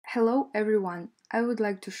Hello everyone! I would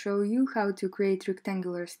like to show you how to create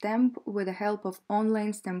rectangular stamp with the help of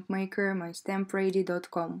online stamp maker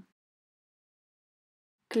MyStampReady.com.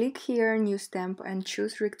 Click here New Stamp and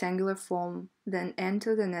choose rectangular form, then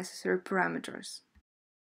enter the necessary parameters.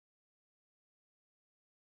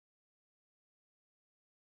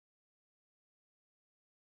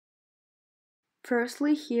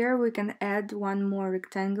 Firstly, here we can add one more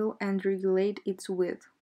rectangle and regulate its width.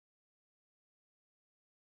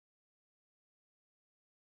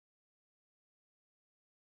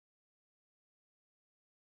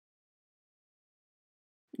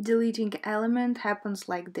 Deleting element happens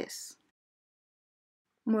like this.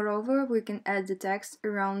 Moreover, we can add the text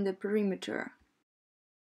around the perimeter.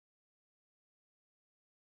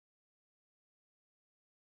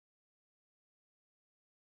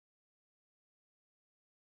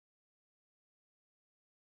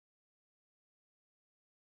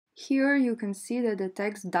 Here you can see that the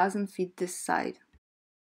text doesn't fit this side.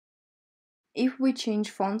 If we change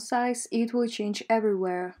font size, it will change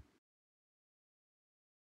everywhere.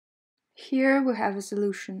 Here we have a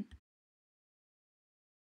solution.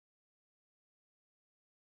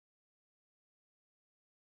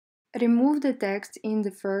 Remove the text in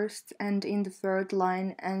the first and in the third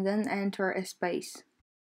line and then enter a space.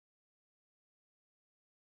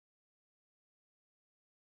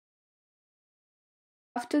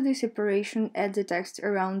 After this operation, add the text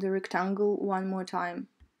around the rectangle one more time.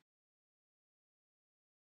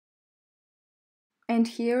 And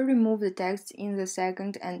here remove the text in the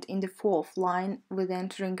second and in the fourth line with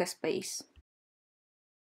entering a space.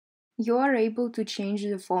 You are able to change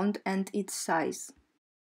the font and its size.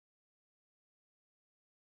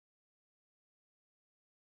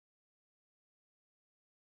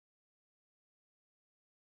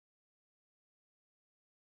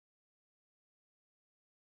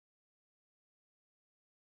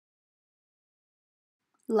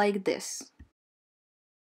 Like this.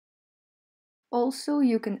 Also,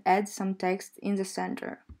 you can add some text in the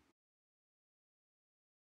center.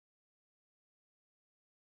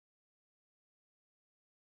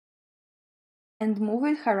 And move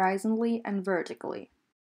it horizontally and vertically.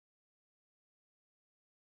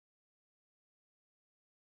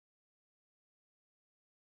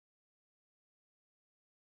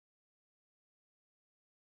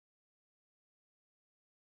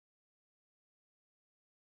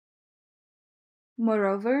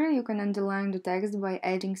 Moreover, you can underline the text by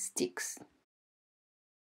adding sticks.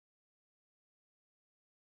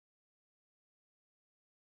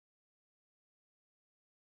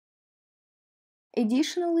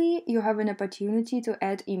 Additionally, you have an opportunity to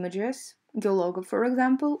add images, your logo for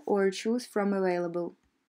example, or choose from available.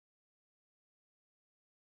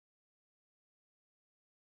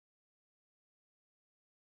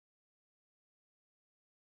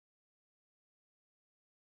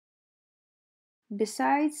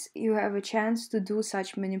 Besides, you have a chance to do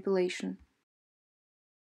such manipulation.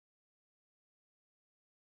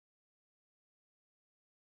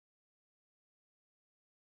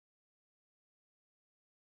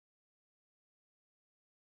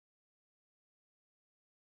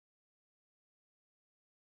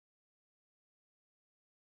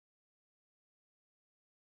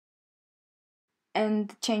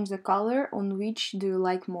 And change the color on which do you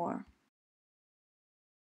like more.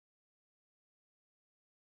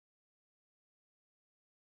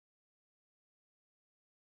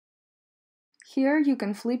 Here you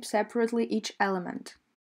can flip separately each element.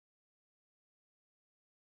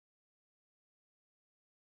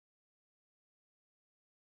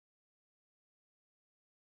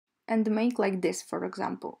 And make like this, for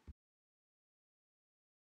example.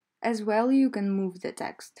 As well, you can move the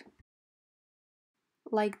text.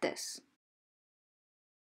 Like this.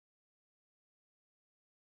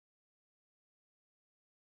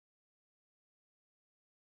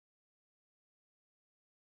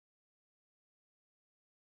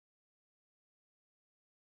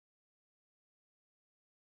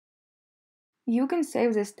 You can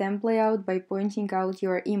save the stamp layout by pointing out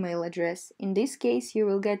your email address. In this case, you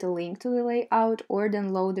will get a link to the layout or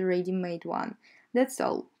download the ready-made one. That's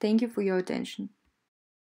all. Thank you for your attention.